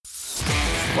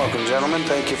Welcome, gentlemen.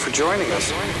 Thank you for joining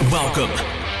us. Welcome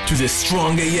to the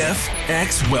Strong AF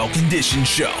X Well Conditioned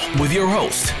Show with your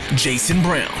host, Jason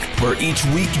Brown, where each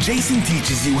week Jason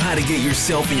teaches you how to get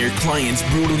yourself and your clients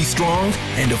brutally strong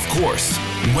and, of course,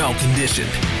 well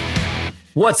conditioned.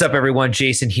 What's up, everyone?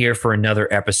 Jason here for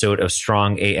another episode of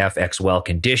Strong AF X Well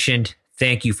Conditioned.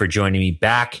 Thank you for joining me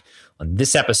back. On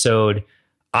this episode,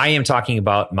 I am talking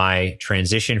about my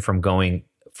transition from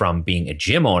being a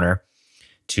gym owner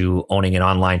to owning an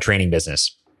online training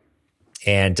business.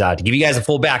 And to give you guys a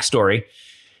full backstory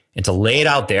and to lay it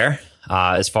out there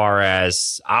as far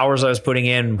as hours I was putting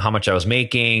in, how much I was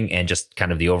making, and just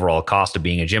kind of the overall cost of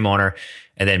being a gym owner,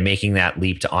 and then making that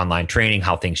leap to online training,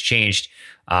 how things changed.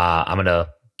 I'm going to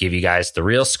give you guys the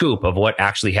real scoop of what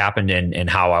actually happened and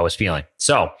how I was feeling.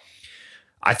 So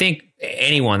I think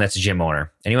anyone that's a gym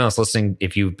owner, anyone that's listening,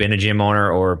 if you've been a gym owner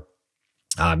or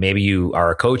maybe you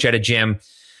are a coach at a gym,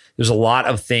 there's a lot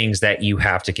of things that you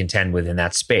have to contend with in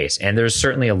that space. And there's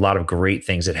certainly a lot of great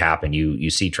things that happen. You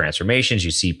see transformations, you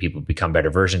see people become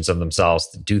better versions of themselves,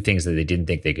 do things that they didn't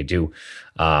think they could do.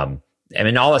 I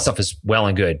mean, all that stuff is well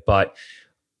and good, but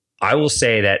I will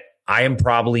say that I am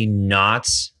probably not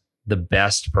the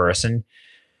best person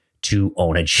to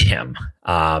own a gym.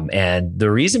 And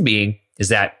the reason being is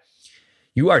that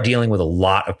you are dealing with a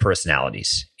lot of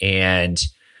personalities and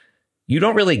you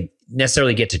don't really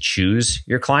necessarily get to choose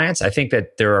your clients. I think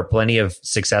that there are plenty of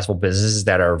successful businesses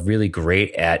that are really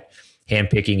great at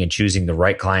handpicking and choosing the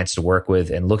right clients to work with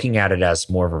and looking at it as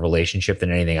more of a relationship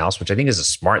than anything else, which I think is a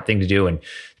smart thing to do. And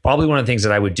probably one of the things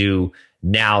that I would do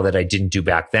now that I didn't do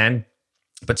back then.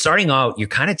 But starting out, you're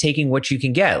kind of taking what you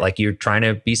can get. Like you're trying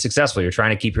to be successful. You're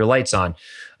trying to keep your lights on.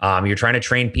 You're trying to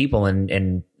train people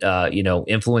and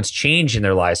influence change in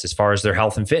their lives as far as their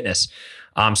health and fitness.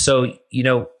 So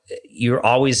you're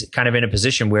always kind of in a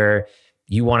position where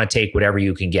you want to take whatever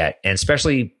you can get. And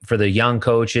especially for the young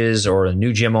coaches or the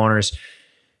new gym owners,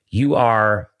 you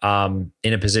are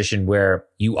in a position where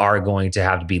you are going to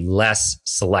have to be less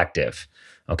selective.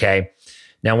 Okay.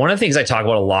 Now, one of the things I talk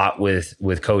about a lot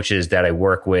with coaches that I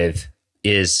work with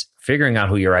is figuring out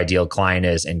who your ideal client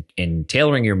is and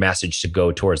tailoring your message to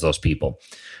go towards those people.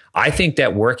 I think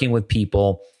that working with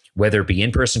people, whether it be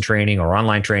in-person training or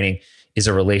online training, is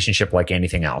a relationship like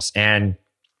anything else. And,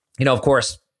 of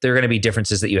course, there are going to be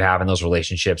differences that you have in those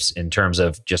relationships in terms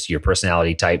of just your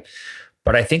personality type.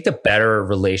 But I think the better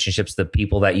relationships, the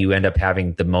people that you end up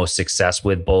having the most success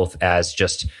with, both as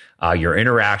just your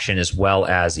interaction as well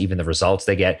as even the results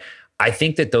they get, I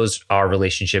think that those are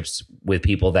relationships with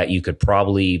people that you could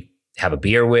probably have a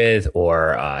beer with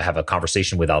or have a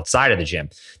conversation with outside of the gym.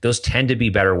 Those tend to be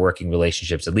better working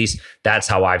relationships. At least that's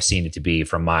how I've seen it to be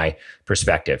from my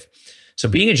perspective. So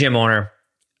being a gym owner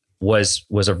was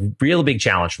a real big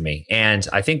challenge for me. And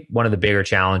I think one of the bigger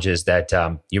challenges that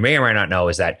you may or may not know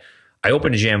is that I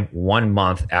opened a gym 1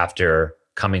 month after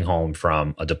coming home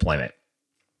from a deployment.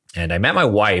 And I met my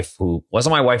wife, who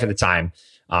wasn't my wife at the time.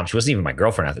 She wasn't even my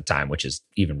girlfriend at the time, which is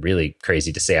even really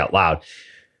crazy to say out loud.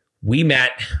 We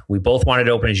met, we both wanted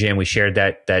to open a gym. We shared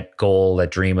that goal,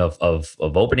 that dream of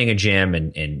opening a gym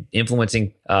and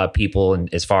influencing people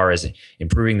and as far as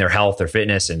improving their health, their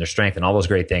fitness, and their strength and all those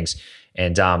great things.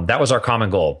 And that was our common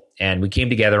goal. And we came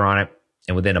together on it.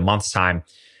 And within a month's time,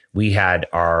 we had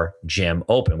our gym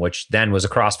open, which then was a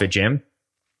CrossFit gym.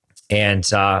 And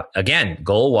again,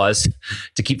 goal was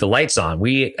to keep the lights on.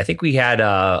 I think we had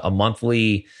a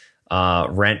monthly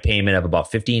rent payment of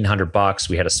about $1,500.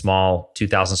 We had a small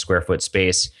 2,000 square foot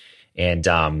space. And,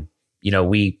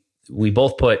 we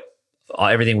both put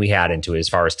everything we had into it as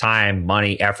far as time,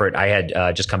 money, effort. I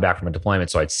had just come back from a deployment,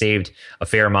 so I'd saved a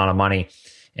fair amount of money.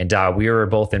 And we were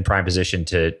both in prime position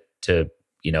to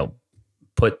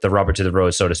put the rubber to the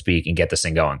road, so to speak, and get this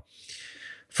thing going.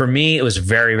 For me, it was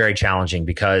very, very challenging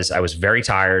because I was very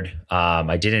tired.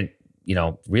 I didn't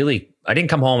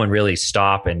come home and really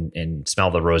stop and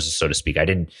smell the roses, so to speak. I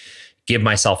didn't give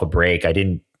myself a break. I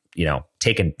didn't,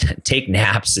 take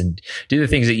naps and do the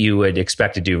things that you would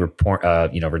expect to do,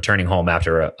 returning home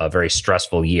after a very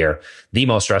stressful year, the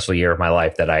most stressful year of my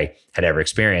life that I had ever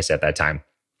experienced at that time.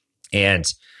 And,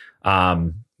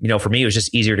 for me, it was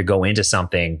just easier to go into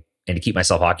something and to keep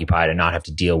myself occupied and not have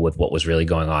to deal with what was really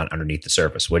going on underneath the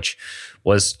surface, which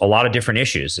was a lot of different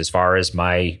issues as far as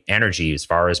my energy, as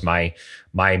far as my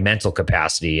mental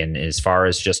capacity, and as far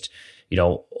as just,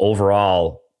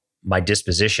 overall my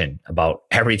disposition about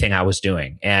everything I was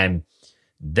doing. And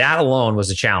that alone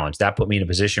was a challenge. That put me in a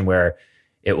position where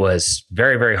it was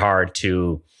very, very hard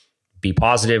to be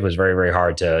positive. It was very, very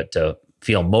hard to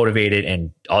feel motivated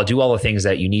and I'll do all the things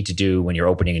that you need to do when you're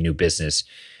opening a new business.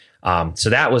 So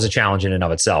that was a challenge in and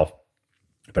of itself.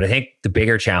 But I think the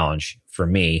bigger challenge for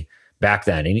me back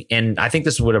then, and I think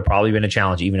this would have probably been a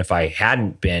challenge even if I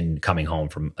hadn't been coming home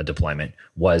from a deployment,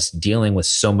 was dealing with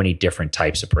so many different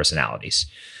types of personalities.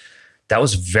 That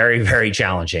was very, very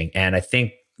challenging. And I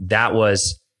think that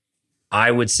was, I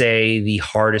would say, the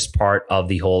hardest part of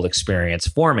the whole experience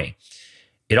for me.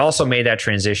 It also made that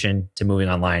transition to moving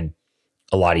online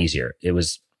a lot easier. It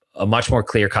was a much more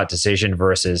clear-cut decision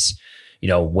versus,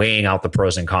 weighing out the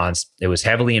pros and cons. It was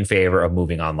heavily in favor of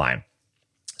moving online.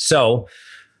 So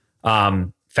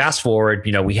fast forward,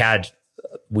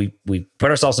 we put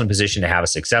ourselves in a position to have a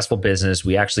successful business.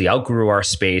 We actually outgrew our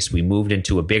space. We moved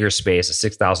into a bigger space, a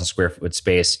 6,000 square foot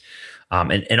space.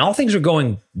 And all things were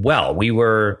going well. We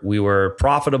were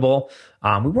profitable.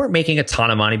 We weren't making a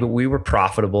ton of money, but we were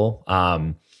profitable.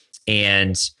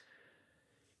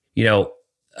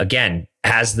 Again,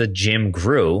 as the gym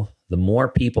grew, the more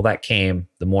people that came,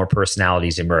 the more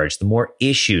personalities emerged, the more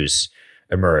issues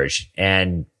emerged.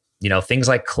 And, things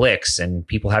like clicks and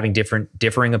people having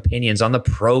differing opinions on the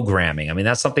programming. I mean,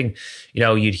 that's something,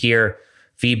 you'd hear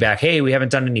feedback. Hey, we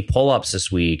haven't done any pull-ups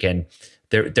this week. And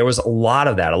there was a lot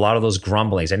of that, a lot of those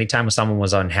grumblings. Anytime someone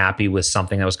was unhappy with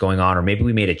something that was going on, or maybe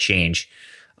we made a change,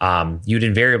 you'd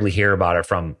invariably hear about it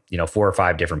from, 4 or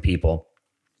 5 different people.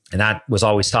 And that was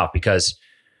always tough because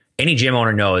any gym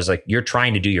owner knows, like, you're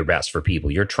trying to do your best for people.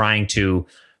 You're trying to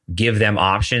give them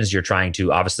options. You're trying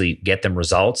to obviously get them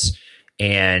results.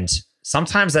 And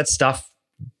sometimes that stuff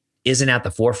isn't at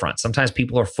the forefront. Sometimes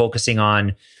people are focusing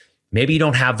on, maybe you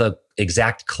don't have the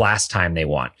exact class time they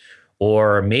want,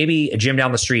 or maybe a gym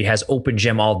down the street has open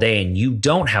gym all day and you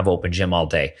don't have open gym all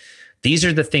day. These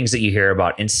are the things that you hear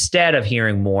about instead of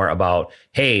hearing more about,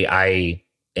 hey, I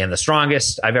am the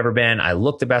strongest I've ever been. I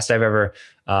look the best I've ever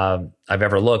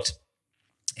looked.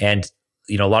 And,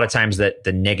 a lot of times that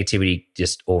the negativity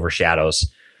just overshadows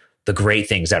the great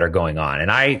things that are going on. And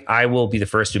I will be the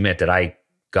first to admit that I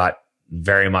got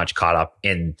very much caught up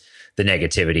in the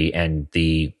negativity and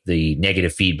the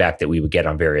negative feedback that we would get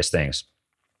on various things.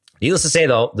 Needless to say,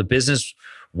 though, the business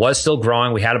was still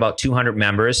growing. We had about 200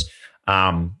 members.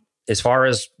 As far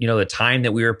as, the time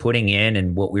that we were putting in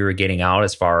and what we were getting out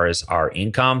as far as our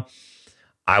income,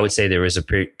 I would say there was a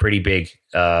pretty big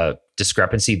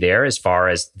discrepancy there as far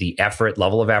as the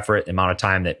level of effort, the amount of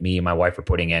time that me and my wife were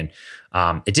putting in.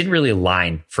 It didn't really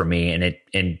align for me.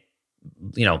 And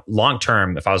long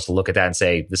term, if I was to look at that and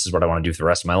say, this is what I want to do for the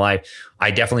rest of my life,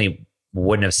 I definitely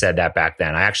wouldn't have said that back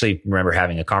then. I actually remember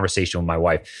having a conversation with my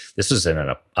wife. This was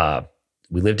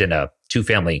we lived in a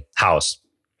 2-family house,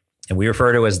 and we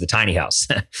refer to it as the tiny house.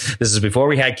 This is before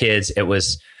we had kids. It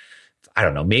was, I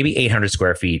don't know, maybe 800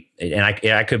 square feet. And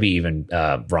I could be even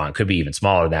wrong, could be even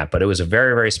smaller than that, but it was a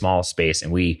very, very small space.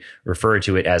 And we referred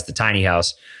to it as the tiny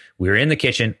house. We were in the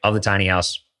kitchen of the tiny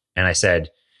house. And I said,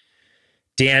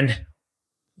 Dan,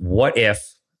 what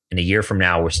if in a year from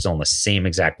now, we're still in the same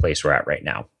exact place we're at right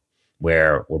now,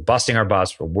 where we're busting our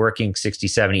butts, we're working 60,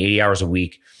 70, 80 hours a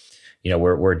week.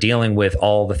 We're dealing with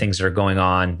all the things that are going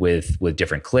on with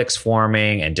different cliques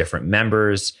forming and different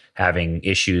members having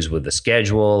issues with the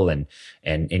schedule. And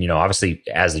obviously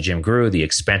as the gym grew, the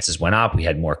expenses went up. We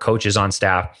had more coaches on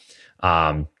staff.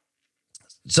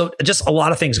 So just a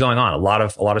lot of things going on, a lot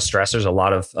of stressors, a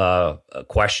lot of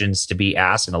questions to be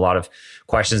asked, and a lot of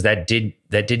questions that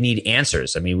did need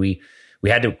answers. I mean, we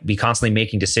had to be constantly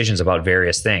making decisions about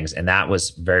various things, and that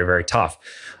was very, very tough.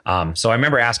 So I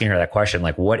remember asking her that question,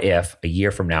 like, what if a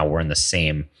year from now we're in the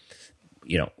same,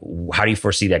 how do you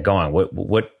foresee that going?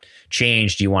 What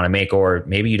change do you want to make? Or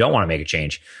maybe you don't want to make a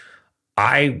change.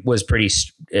 I was pretty,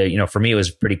 for me, it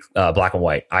was pretty black and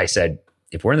white. I said,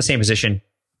 if we're in the same position,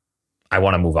 I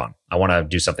want to move on. I want to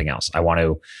do something else. I want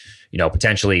to,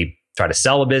 potentially try to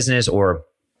sell a business, or,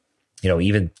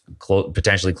 even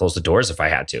potentially close the doors if I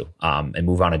had to, and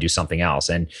move on and do something else.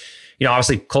 And,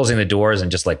 obviously closing the doors and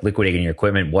just like liquidating your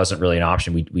equipment wasn't really an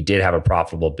option. We did have a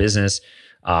profitable business.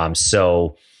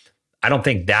 So I don't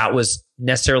think that was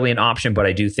necessarily an option, but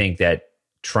I do think that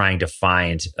trying to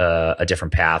find a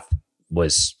different path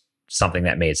was something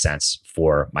that made sense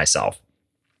for myself.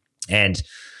 And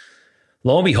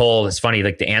lo and behold, it's funny,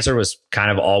 like the answer was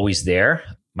kind of always there.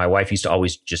 My wife used to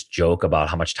always just joke about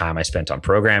how much time I spent on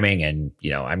programming. And,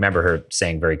 I remember her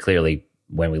saying very clearly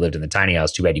when we lived in the tiny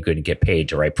house, too bad you couldn't get paid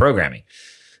to write programming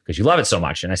because you love it so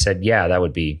much. And I said, yeah,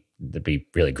 that'd be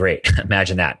really great.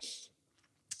 Imagine that.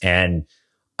 And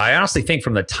I honestly think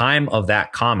from the time of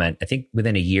that comment, I think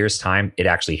within a year's time, it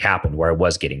actually happened where I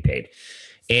was getting paid.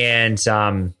 And,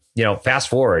 fast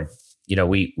forward,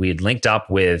 we had linked up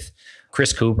with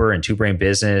Chris Cooper and Two Brain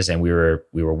Business, and we were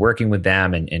working with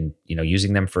them and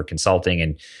using them for consulting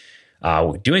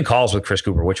and doing calls with Chris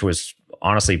Cooper, which was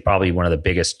honestly, probably one of the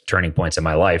biggest turning points in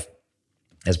my life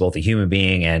as both a human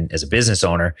being and as a business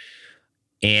owner.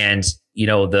 And,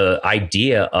 the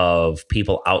idea of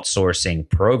people outsourcing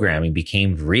programming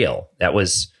became real. That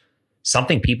was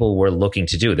something people were looking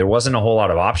to do. There wasn't a whole lot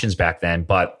of options back then,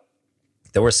 but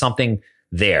there was something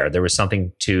there. There was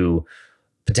something to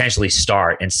potentially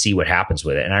start and see what happens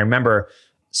with it. And I remember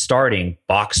starting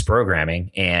Box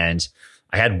Programming, and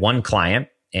I had one client,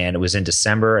 and it was in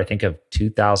December, I think, of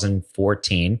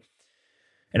 2014.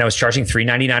 And I was charging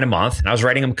 $399 a month, and I was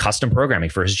writing him custom programming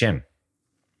for his gym.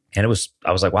 And I was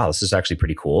like, wow, this is actually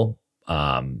pretty cool.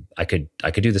 I could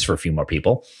do this for a few more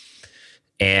people.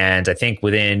 And I think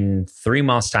within 3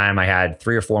 months' time, I had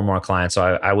 3 or 4 more clients. So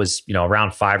I was,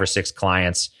 around 5 or 6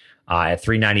 clients at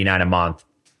 $399 a month.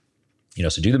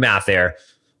 So do the math there.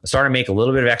 I started to make a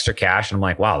little bit of extra cash, and I'm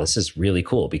like, wow, this is really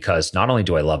cool, because not only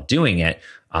do I love doing it,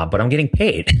 but I'm getting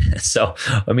paid. So,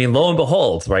 lo and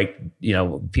behold, right?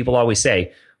 People always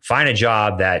say, find a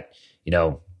job that,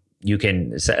 you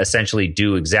can essentially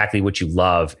do exactly what you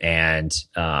love and,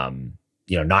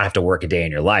 not have to work a day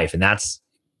in your life. And that's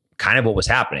kind of what was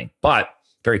happening. But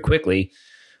very quickly,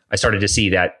 I started to see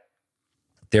that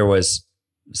there was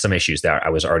some issues that I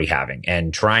was already having,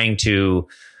 and trying to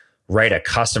write a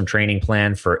custom training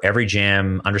plan for every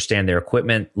gym, understand their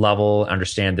equipment level,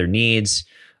 understand their needs,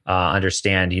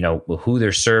 understand, who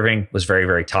they're serving was very,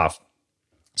 very tough.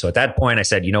 So at that point I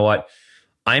said, you know what,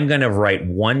 I'm going to write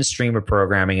one stream of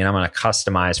programming, and I'm going to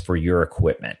customize for your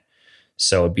equipment.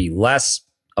 So it'd be less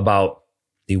about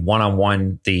the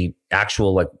one-on-one, the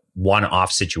actual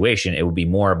one-off situation. It would be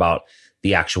more about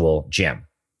the actual gym.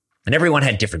 And everyone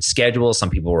had different schedules. Some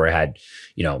people had,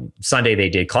 Sunday they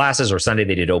did classes, or Sunday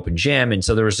they did open gym. And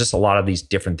so there was just a lot of these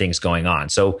different things going on.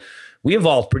 So we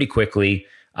evolved pretty quickly.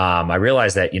 I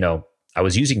realized that, I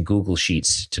was using Google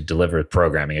Sheets to deliver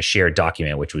programming, a shared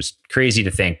document, which was crazy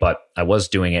to think, but I was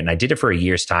doing it. And I did it for a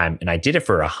year's time. And I did it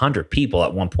for 100 people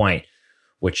at one point,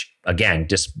 which again,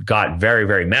 just got very,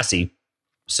 very messy.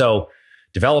 So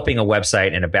developing a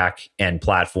website and a back end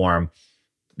platform,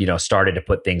 started to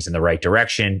put things in the right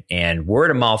direction, and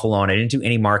word of mouth alone. I didn't do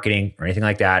any marketing or anything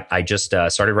like that. I just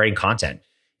started writing content.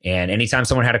 And anytime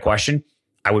someone had a question,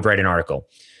 I would write an article,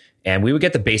 and we would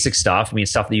get the basic stuff.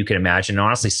 Stuff that you can imagine. And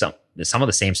honestly, some of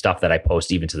the same stuff that I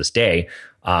post even to this day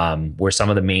were some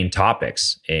of the main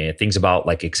topics, things about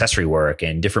accessory work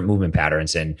and different movement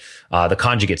patterns, and the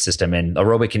conjugate system and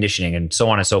aerobic conditioning, and so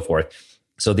on and so forth.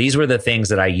 So these were the things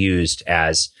that I used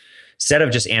as, instead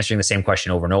of just answering the same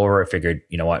question over and over, I figured,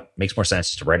 what makes more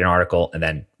sense to write an article and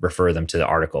then refer them to the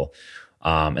article.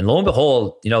 And lo and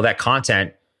behold, that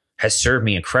content has served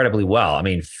me incredibly well.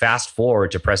 Fast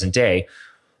forward to present day,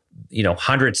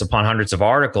 hundreds upon hundreds of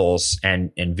articles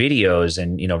and videos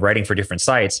and, writing for different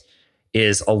sites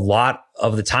is a lot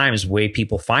of the times the way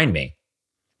people find me.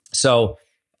 So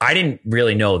I didn't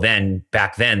really know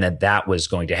back then that was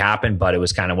going to happen, but it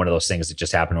was kind of one of those things that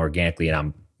just happened organically. And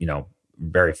I'm,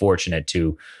 very fortunate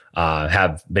to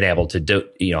have been able to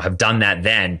have done that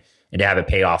then, and to have it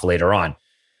pay off later on.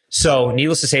 So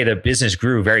needless to say, the business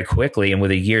grew very quickly. And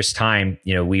with a year's time,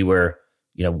 we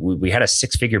had a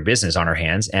 6-figure business on our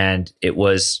hands, and it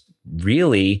was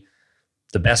really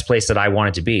the best place that I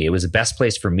wanted to be. It was the best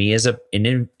place for me as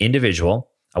an individual.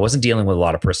 I wasn't dealing with a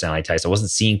lot of personality types. I wasn't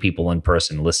seeing people in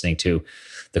person, listening to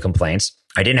the complaints.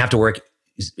 I didn't have to work,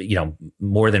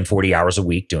 more than 40 hours a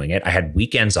week doing it. I had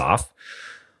weekends off.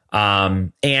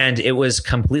 And it was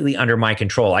completely under my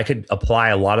control. I could apply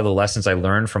a lot of the lessons I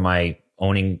learned from my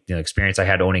owning, experience I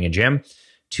had owning a gym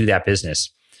to that business.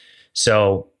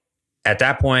 So at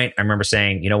that point, I remember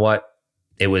saying, you know what?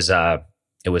 It was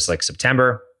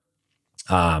September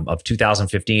of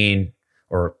 2015,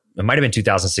 or it might have been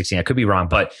 2016. I could be wrong,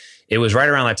 but it was right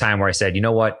around that time where I said, you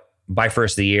know what? By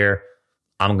first of the year,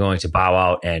 I'm going to bow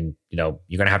out, and, you're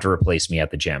going to have to replace me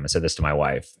at the gym. I said this to my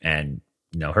wife, and,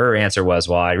 her answer was,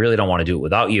 well, I really don't want to do it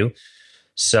without you.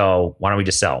 So why don't we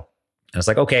just sell? And I was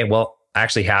like, okay, well, I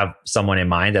actually have someone in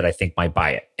mind that I think might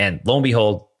buy it. And lo and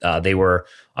behold, they were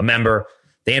a member.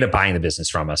 They ended up buying the business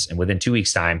from us. And within 2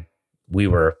 weeks' time, we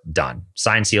were done.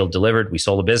 Signed, sealed, delivered. We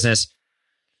sold the business.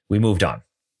 We moved on.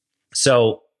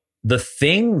 So the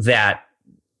thing that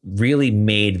really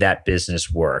made that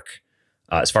business work,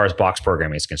 as far as Box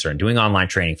Programming is concerned, doing online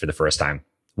training for the first time,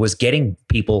 was getting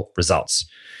people results.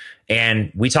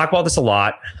 And we talk about this a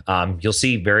lot. You'll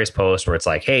see various posts where it's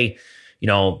like, hey,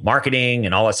 marketing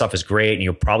and all that stuff is great, and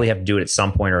you'll probably have to do it at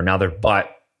some point or another. But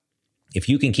if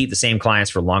you can keep the same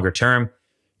clients for longer term,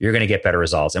 you're going to get better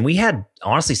results. And we had,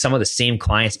 honestly, some of the same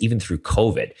clients even through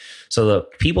COVID. So the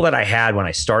people that I had when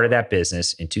I started that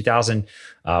business in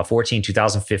 2014,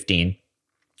 2015,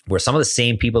 where some of the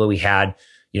same people that we had,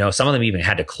 some of them even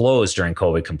had to close during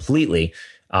COVID completely.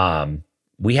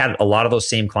 We had a lot of those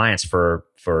same clients for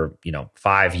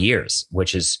 5 years,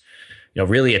 which is,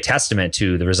 really a testament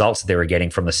to the results that they were getting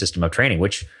from the system of training,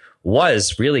 which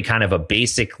was really kind of a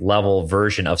basic level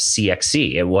version of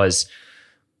CXC. It was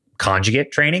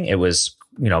conjugate training. It was,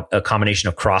 a combination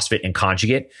of CrossFit and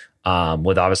conjugate,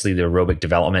 with obviously the aerobic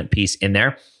development piece in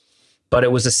there. But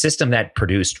it was a system that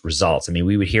produced results. I mean,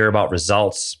 we would hear about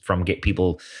results from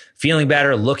people feeling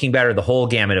better, looking better, the whole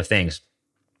gamut of things.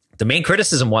 The main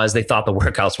criticism was they thought the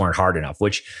workouts weren't hard enough,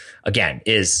 which again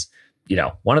is,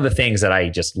 one of the things that I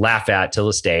just laugh at till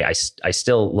this day. I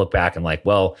still look back and like,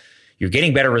 well, you're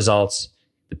getting better results.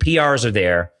 The PRs are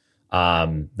there.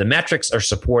 The metrics are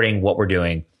supporting what we're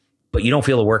doing, but you don't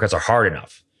feel the workouts are hard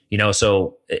enough.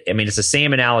 So, I mean, it's the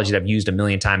same analogy that I've used a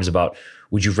million times about,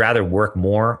 would you rather work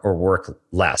more or work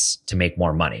less to make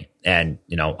more money? And,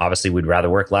 obviously we'd rather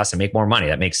work less and make more money.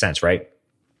 That makes sense, right?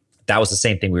 That was the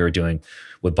same thing we were doing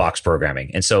with box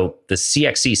programming. And so the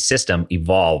CXC system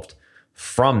evolved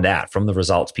from that, from the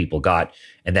results people got,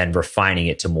 and then refining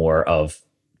it to more of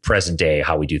present day,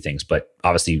 how we do things. But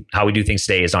obviously how we do things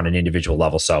today is on an individual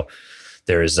level. So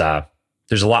there's a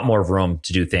lot more room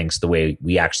to do things the way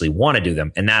we actually want to do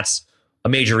them. And that's a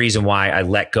major reason why I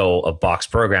let go of box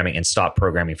programming and stopped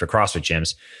programming for CrossFit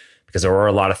gyms, because there were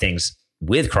a lot of things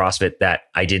with CrossFit that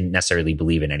I didn't necessarily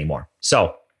believe in anymore.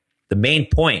 So the main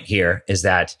point here is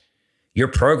that your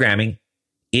programming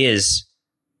is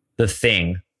the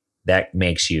thing that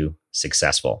makes you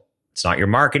successful. It's not your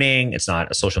marketing. It's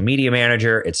not a social media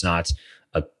manager. It's not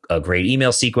a great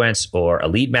email sequence or a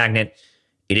lead magnet.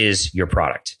 It is your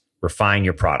product. Refine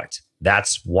your product.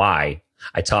 That's why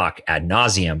I talk ad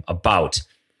nauseum about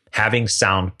having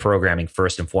sound programming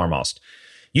first and foremost.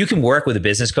 You can work with a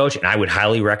business coach, and I would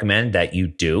highly recommend that you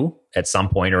do at some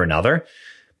point or another.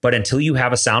 But until you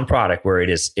have a sound product where it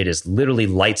is literally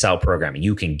lights out programming,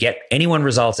 you can get anyone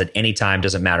results at any time.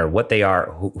 Doesn't matter what they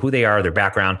are, who they are, their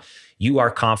background. You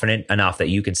are confident enough that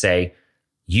you can say,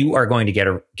 you are going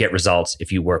to get results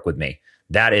if you work with me.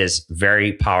 That is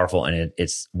very powerful. And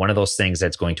it's one of those things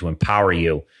that's going to empower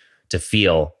you to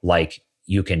feel like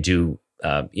you can do,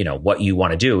 what you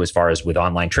want to do as far as with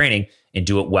online training, and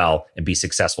do it well and be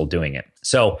successful doing it.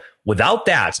 So without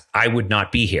that, I would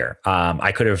not be here.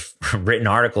 I could have written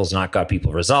articles, not got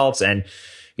people results. And,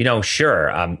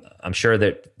 sure, I'm sure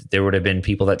that there would have been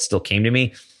people that still came to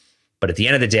me. But at the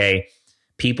end of the day,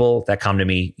 people that come to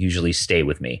me usually stay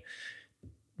with me.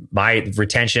 My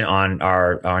retention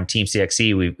on Team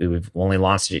CXC, we've only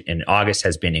launched it in August,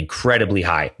 has been incredibly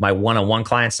high. My one-on-one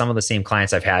clients, some of the same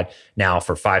clients I've had now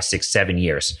for 5, 6, 7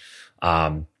 years.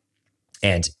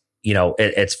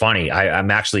 It's funny.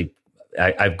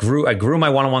 I grew my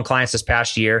one-on-one clients this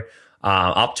past year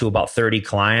up to about 30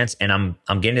 clients, and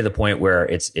I'm getting to the point where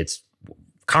it's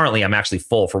currently I'm actually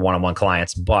full for one-on-one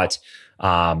clients, but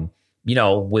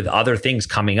with other things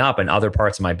coming up and other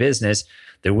parts of my business,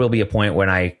 there will be a point when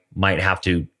I might have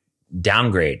to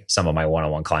downgrade some of my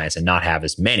one-on-one clients and not have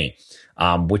as many,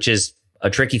 which is a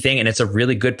tricky thing. And it's a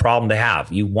really good problem to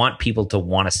have. You want people to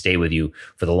want to stay with you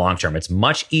for the long term. It's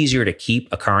much easier to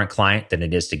keep a current client than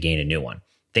it is to gain a new one.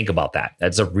 Think about that.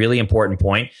 That's a really important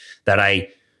point that I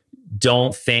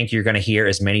don't think you're going to hear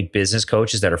as many business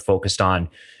coaches that are focused on,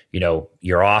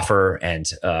 your offer and,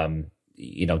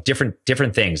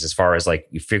 different things as far as like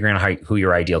you figuring out who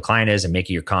your ideal client is and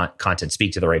making your content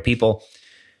speak to the right people.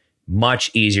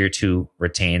 Much easier to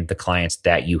retain the clients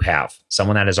that you have,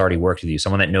 someone that has already worked with you,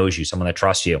 someone that knows you, someone that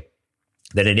trusts you,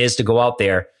 than it is to go out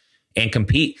there and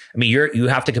compete. I mean, you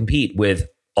have to compete with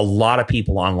a lot of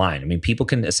people online. I mean, people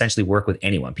can essentially work with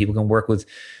anyone. People can work with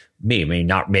me. I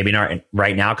mean, maybe not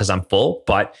right now because I'm full,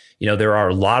 but there are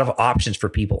a lot of options for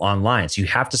people online. So you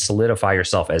have to solidify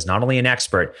yourself as not only an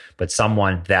expert, but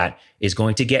someone that is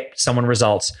going to get someone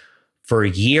results for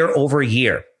year over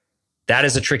year. That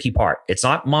is a tricky part. It's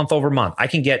not month over month. I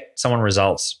can get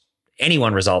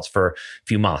anyone results for a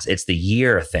few months. It's the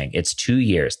year thing. It's 2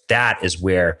 years. That is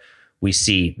where we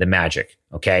see the magic.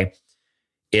 Okay.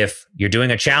 If you're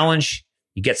doing a challenge,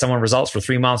 you get someone results for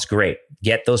 3 months, great.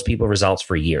 Get those people results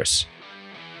for years.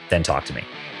 Then talk to me.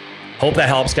 Hope that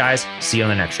helps, guys. See you on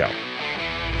the next show.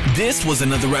 This was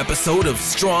another episode of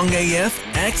Strong AF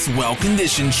X Well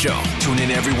Conditioned Show. Tune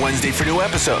in every Wednesday for new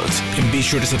episodes. And be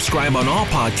sure to subscribe on all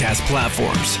podcast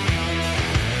platforms.